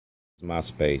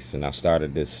MySpace, and I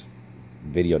started this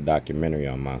video documentary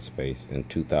on MySpace in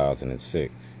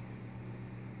 2006.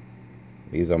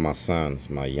 These are my sons,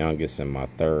 my youngest and my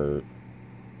third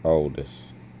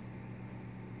oldest.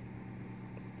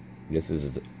 This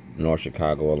is North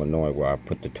Chicago, Illinois, where I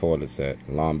put the toilets at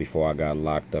long before I got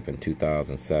locked up in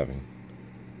 2007.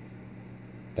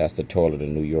 That's the toilet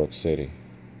in New York City.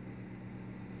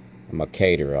 I'm a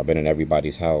caterer. I've been in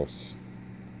everybody's house.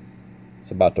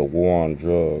 It's about the war on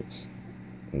drugs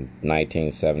in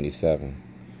 1977.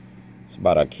 It's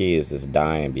about our kids that's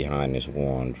dying behind this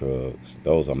war on drugs.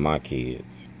 Those are my kids.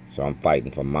 So I'm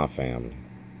fighting for my family.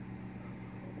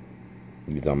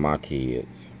 These are my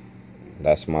kids.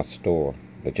 That's my store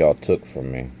that y'all took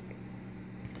from me.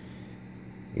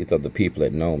 These are the people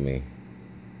that know me.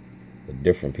 The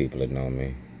different people that know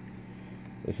me.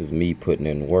 This is me putting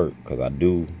in work because I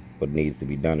do what needs to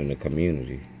be done in the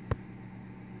community.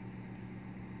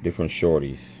 Different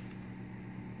shorties.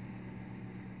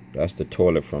 That's the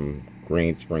toilet from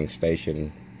Green Spring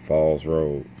Station, Falls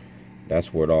Road.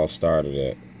 That's where it all started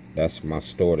at. That's my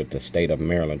store that the state of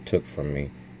Maryland took from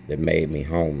me that made me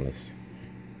homeless.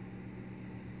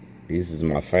 These is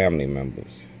my family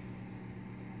members.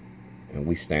 And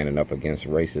we standing up against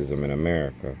racism in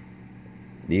America.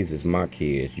 These is my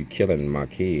kids. You killing my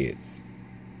kids.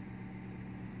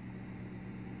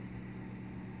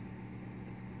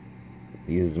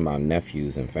 These is my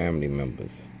nephews and family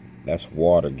members. That's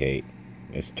Watergate.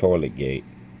 It's Toiletgate.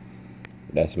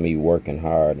 That's me working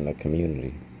hard in the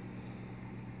community.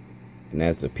 And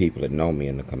that's the people that know me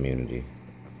in the community.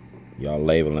 Y'all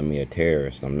labeling me a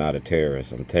terrorist. I'm not a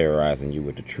terrorist. I'm terrorizing you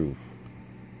with the truth.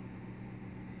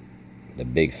 The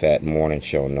Big Fat Morning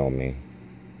Show know me.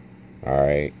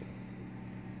 Alright?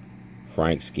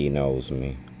 Frank Ski knows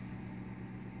me.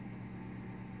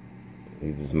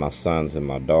 These is my sons and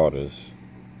my daughters.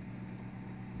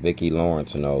 Vicki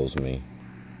Lawrence knows me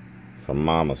from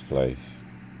Mama's Place.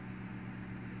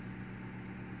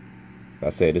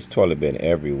 I said this toilet been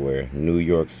everywhere. New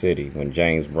York City when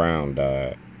James Brown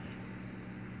died.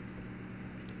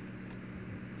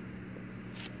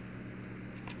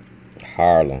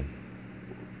 Harlem.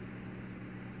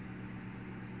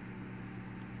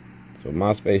 So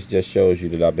MySpace just shows you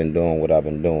that I've been doing what I've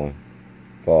been doing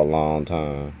for a long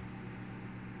time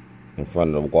in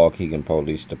front of the Waukegan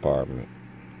Police Department,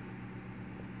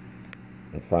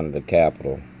 in front of the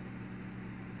Capitol,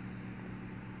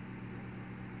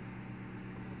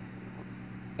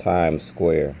 Times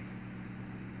Square.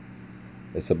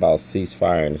 It's about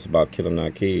ceasefire and it's about killing our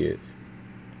kids.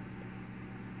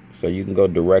 So you can go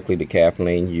directly to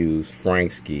Kathleen Hughes,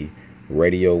 Frank Ski,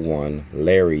 Radio 1,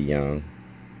 Larry Young,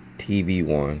 TV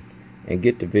 1, and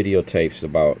get the videotapes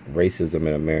about racism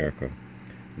in America.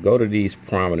 Go to these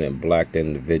prominent black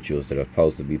individuals that are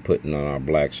supposed to be putting on our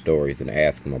black stories and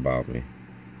ask them about me.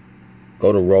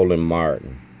 Go to Roland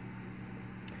Martin.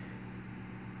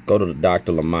 Go to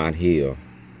Dr. Lamont Hill.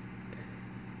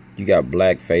 You got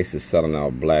black faces selling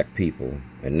out black people,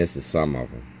 and this is some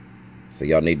of them. So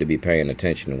y'all need to be paying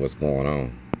attention to what's going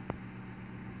on.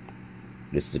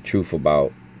 This is the truth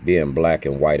about being black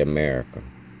in white America.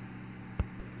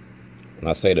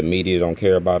 When I say the media don't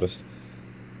care about us,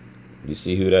 you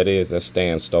see who that is? That's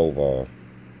Stan Stovall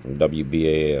from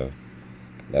WBAL.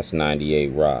 That's 98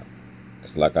 Rock.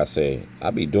 Because like I say, I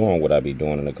be doing what I be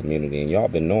doing in the community, and y'all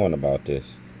been knowing about this.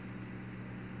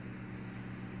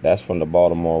 That's from the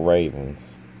Baltimore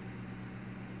Ravens.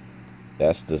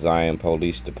 That's the Zion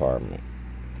Police Department.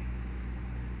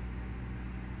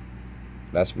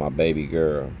 That's my baby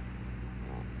girl.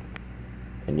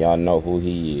 And y'all know who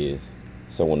he is.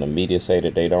 So when the media say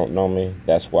that they don't know me,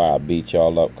 that's why I beat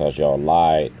y'all up, because y'all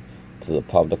lied to the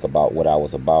public about what I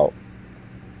was about.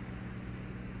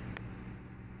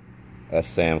 That's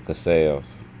Sam Cassell's.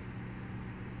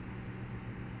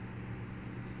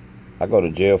 I go to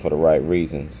jail for the right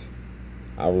reasons.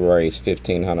 I raised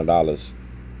 $1,500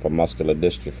 for muscular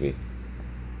dystrophy.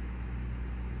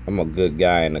 I'm a good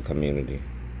guy in the community.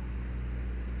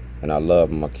 And I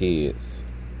love my kids.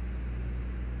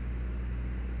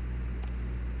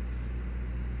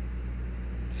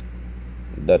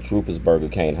 Dutch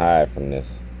Rupersberger can't hide from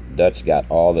this. Dutch got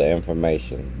all the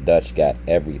information. Dutch got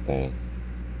everything.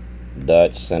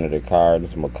 Dutch, Senator Cardin,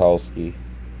 Mikulski,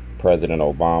 President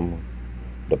Obama,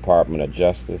 Department of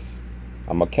Justice.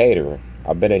 I'm a caterer.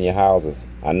 I've been in your houses.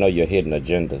 I know your hidden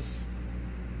agendas.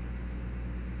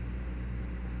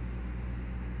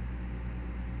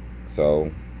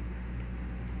 So,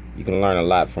 you can learn a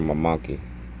lot from a monkey.